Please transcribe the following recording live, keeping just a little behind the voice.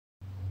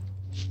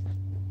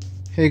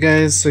Hey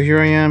guys, so here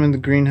I am in the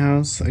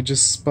greenhouse. I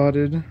just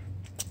spotted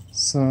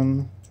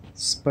some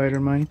spider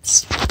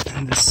mites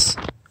in this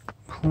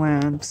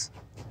plant.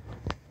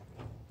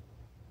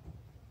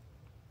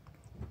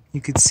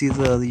 You could see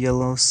the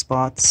yellow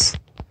spots,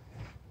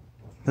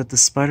 but the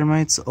spider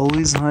mites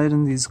always hide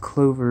in these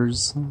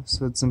clovers,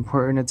 so it's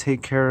important to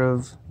take care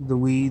of the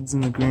weeds in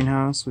the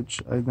greenhouse,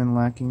 which I've been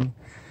lacking.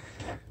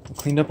 I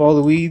cleaned up all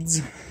the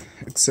weeds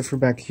except for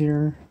back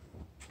here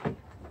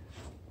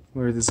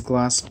where this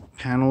glass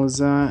panel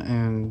is at,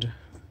 and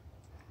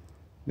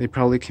they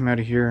probably came out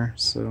of here,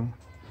 so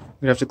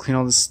we'd have to clean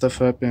all this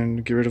stuff up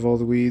and get rid of all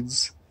the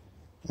weeds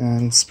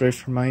and spray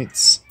for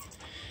mites,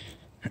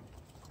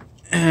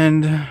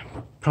 and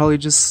probably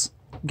just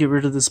get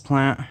rid of this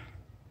plant.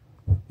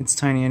 It's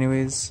tiny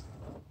anyways,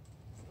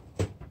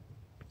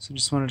 so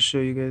just wanted to show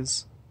you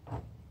guys.